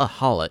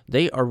Cultaholic,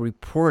 they are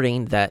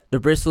reporting that the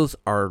Briscoes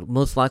are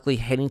most likely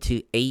heading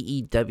to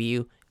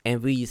AEW,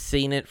 and we've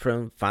seen it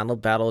from Final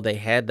Battle. They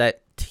had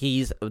that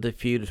tease of the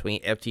feud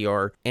between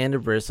FTR and the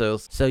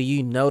Briscoes, so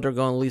they're going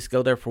to at least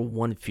go there for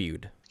one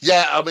feud.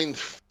 Yeah, I mean,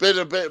 been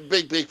a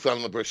big fan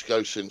of the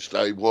Briscoes since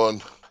day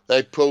one.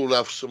 They pulled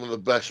off some of the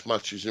best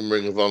matches in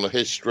Ring of Honor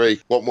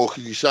history. What more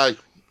can you say?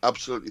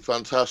 Absolutely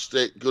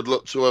fantastic. Good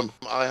luck to them.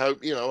 I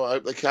hope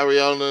they carry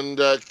on and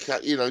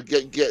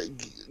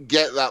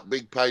get that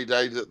big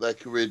payday that their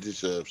career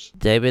deserves.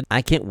 David,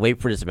 I can't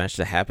wait for this match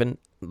to happen.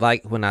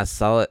 Like when I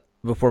saw it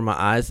before my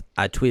eyes,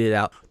 I tweeted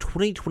out,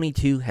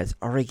 2022 has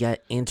already got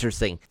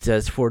interesting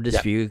just for this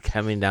feud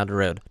coming down the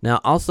road.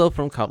 Now, also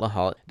from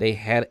Cultaholic, they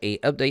had a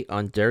update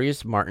on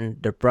Darius Martin,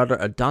 the brother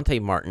of Dante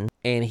Martin,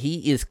 and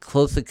he is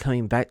close to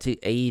coming back to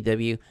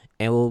AEW.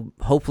 and we'll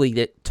hopefully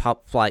get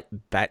Top Flight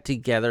back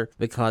together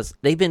because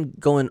they've been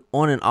going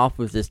on and off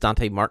with this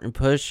Dante Martin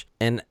push,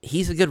 and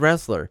he's a good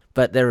wrestler,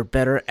 but they're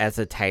better as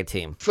a tag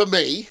team. For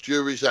me,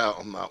 jury's out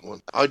on that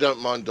one. I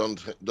don't mind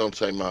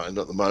Dante Martin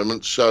at the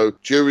moment, so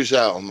jury's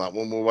out on that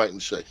one. We'll wait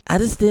and see. I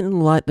just didn't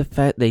like the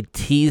fact they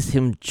teased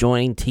him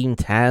joining Team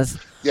Taz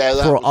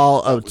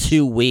for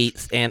 2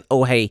 weeks, and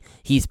oh hey,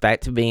 he's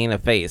back to being a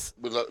face.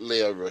 With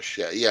Leo Rush,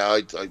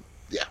 I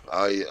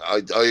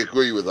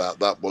agree with that.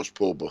 That was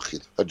poor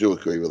booking. I do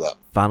agree with that.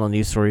 Final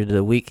news story of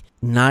the week: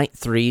 Night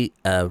 3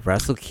 of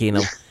Wrestle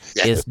Kingdom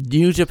is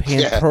New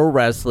Japan Pro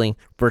Wrestling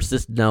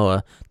versus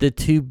Noah. The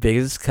two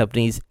biggest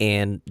companies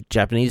in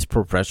Japanese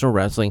professional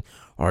wrestling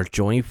are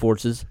joining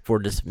forces for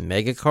this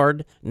mega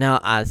card. Now,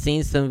 I've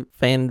seen some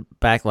fan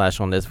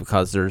backlash on this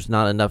because there's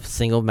not enough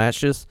single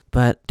matches,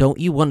 but don't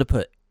you want to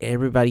put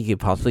everybody you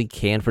possibly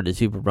can for the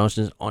two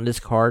promotions on this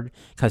card?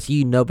 Because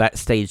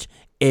backstage,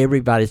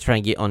 everybody's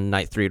trying to get on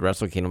Night 3 of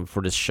Wrestle Kingdom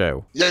for this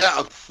show.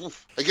 Yeah,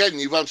 again,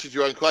 you've answered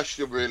your own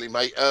question, really,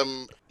 mate.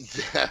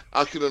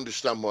 I can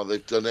understand why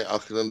they've done it. I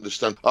can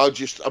understand.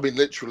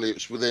 Literally,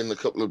 it's within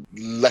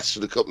less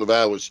than a couple of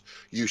hours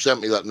you sent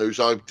me that news.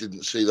 I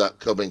didn't see that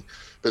coming.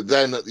 But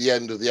then at the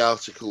end of the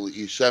article that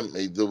you sent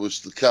me, there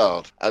was the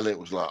card, and it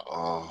was like,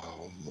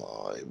 oh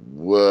my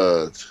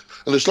word.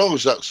 And as long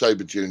as that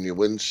Sabre Jr.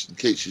 wins and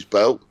keeps his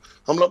belt,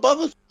 I'm not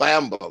bothered. I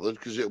am bothered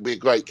because it'll be a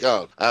great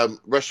card.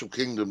 Wrestle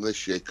Kingdom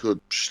this year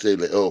could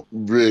steal it up.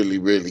 Really,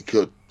 really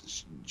could.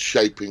 It's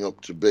shaping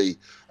up to be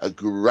a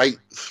great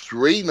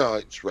 3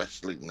 nights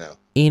wrestling now.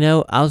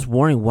 I was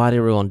wondering why they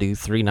were going to do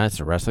 3 nights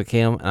of Wrestle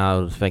Kingdom, and I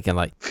was thinking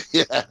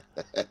yeah.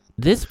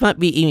 This might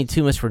be even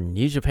too much for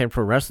New Japan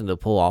Pro Wrestling to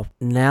pull off.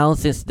 Now,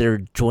 since they're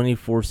joining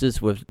forces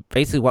with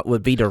basically what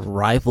would be the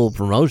rival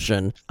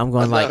promotion,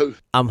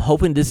 I'm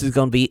hoping this is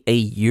going to be a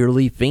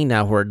yearly thing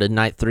now where the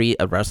Night 3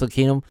 of Wrestle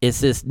Kingdom is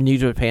this New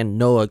Japan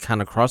Noah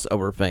kind of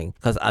crossover thing.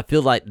 Because I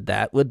feel like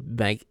that would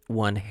make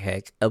one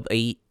heck of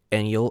a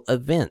annual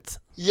event.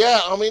 Yeah,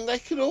 they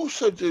could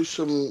also do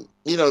some,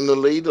 in the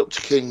lead up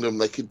to Kingdom,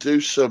 they could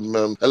do some,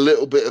 a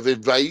little bit of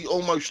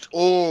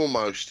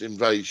almost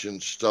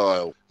invasion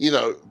style,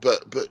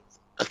 but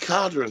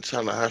Okada and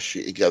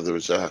Tanahashi together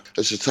as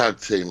a tag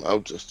team, I'll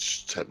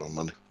just take my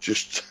money.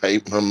 Just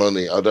take my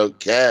money. I don't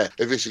care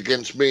if it's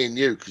against me and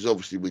you, because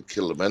obviously we'd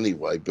kill them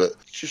anyway. But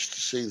just to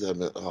see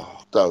them,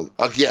 don't.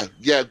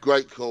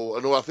 Great call.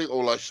 And I think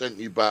all I sent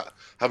you back,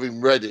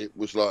 having read it,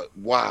 was like,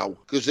 wow,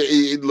 because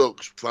it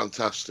looks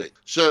fantastic.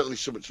 Certainly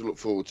something to look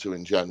forward to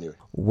in January.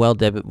 Well,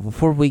 David,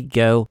 before we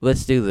go,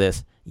 let's do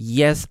this.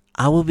 Yes,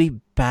 I will be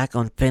back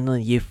on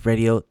Finland Youth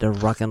Radio, the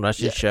Rock and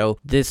Russian show,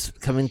 this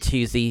coming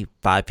Tuesday,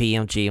 5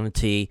 p.m.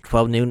 GMT,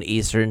 12 noon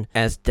Eastern,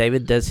 as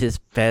David does his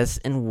best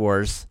and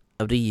worst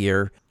of the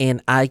year,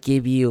 and I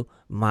give you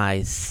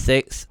my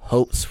 6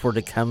 hopes for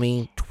the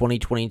coming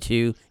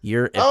 2022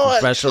 year in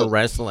professional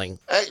wrestling.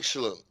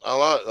 Excellent. I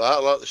like that. I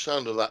like the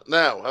sound of that.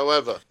 Now,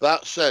 however,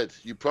 that said,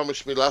 you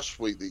promised me last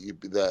week that you'd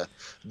be there.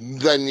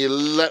 Then you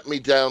let me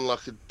down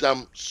like a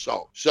damp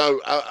sock. So,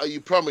 are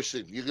you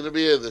promising you're going to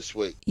be here this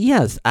week?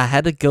 Yes, I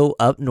had to go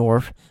up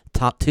north,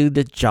 talk to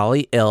the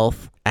Jolly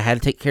Elf. I had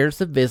to take care of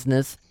some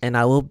business, and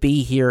I will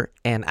be here,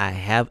 and I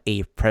have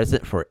a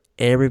present for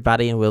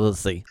everybody in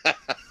Willesee.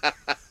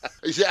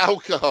 Is it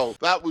alcohol?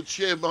 That would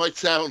cheer my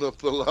town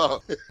up a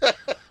lot.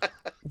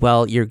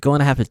 Well, you're going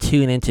to have to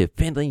tune into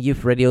Finland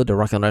Youth Radio, the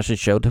Rock and Russian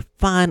show, to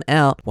find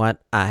out what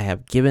I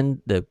have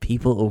given the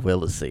people of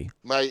Willesee.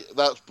 Mate,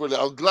 that's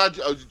brilliant. I'm glad,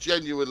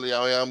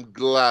 I am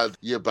glad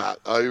you're back.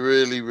 I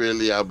really,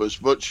 really am. As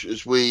much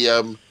as we,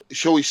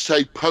 shall we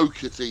say,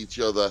 poke at each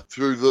other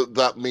through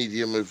that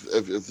medium of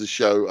the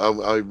show,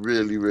 I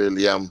really,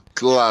 really am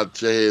glad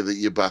to hear that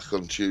you're back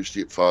on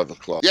Tuesday at 5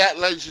 o'clock. Yeah,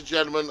 ladies and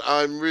gentlemen,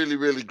 I'm really,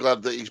 really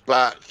glad that he's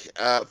back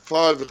at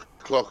 5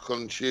 o'clock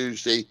on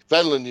Tuesday.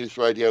 Finland Youth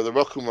Radio, the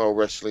Rock and Roll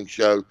Wrestling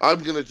Show.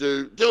 I'm going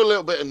to do a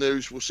little bit of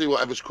news. We'll see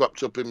whatever's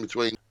cropped up in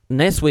between.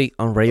 Next week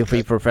on Radio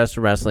Free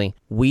Professional Wrestling,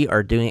 we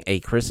are doing a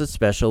Christmas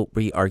special.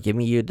 We are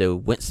giving you the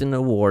Winston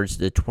Awards,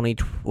 the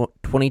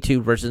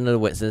 2022 version of the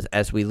Winstons,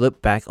 as we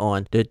look back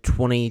on the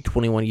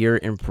 2021 year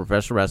in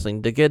professional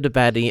wrestling, the good, the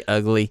bad, the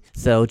ugly.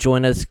 So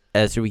join us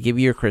as we give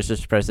you your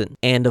Christmas present.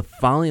 And the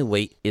following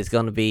week is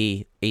going to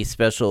be a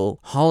special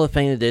Hall of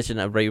Fame edition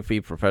of Radio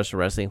Free Professional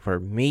Wrestling for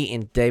me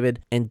and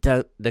David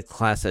induct the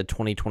class of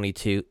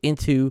 2022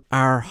 into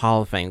our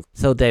Hall of Fame.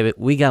 So, David,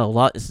 we got a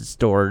lot in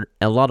store,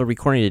 a lot of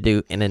recording to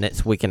do in the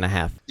next week and a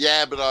half.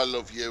 Yeah, but I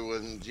love you,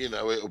 and,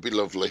 it'll be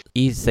lovely.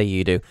 You say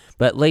you do.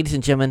 But, ladies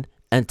and gentlemen,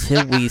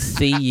 until we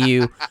see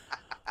you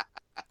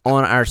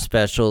on our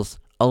specials,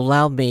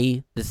 allow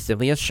me, this is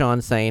simply as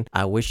Sean saying,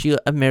 I wish you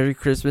a Merry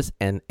Christmas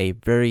and a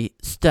very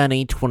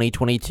stunning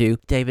 2022.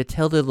 David,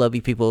 tell the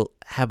lovely people,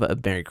 have a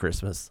Merry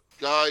Christmas.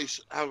 Guys,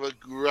 have a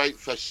great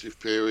festive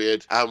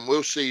period, and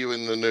we'll see you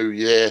in the new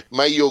year.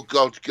 May your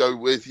God go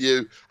with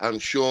you,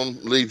 and Sean,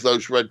 leave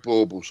those red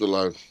baubles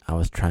alone. I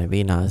was trying to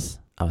be nice.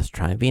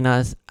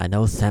 I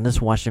know Santa's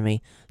watching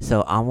me,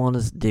 so all I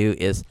want to do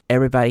is,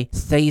 everybody,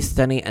 stay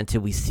stunning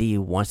until we see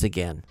you once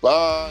again.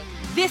 Bye.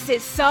 This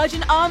is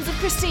Sergeant Arms of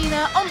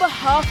Christina on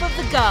behalf of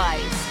the guys.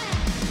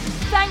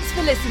 Thanks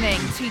for listening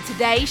to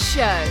today's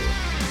show.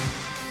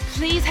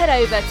 Please head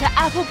over to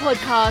Apple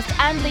Podcast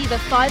and leave a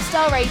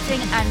 5-star rating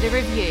and a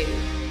review.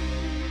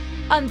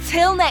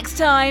 Until next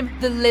time,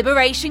 the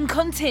liberation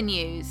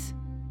continues.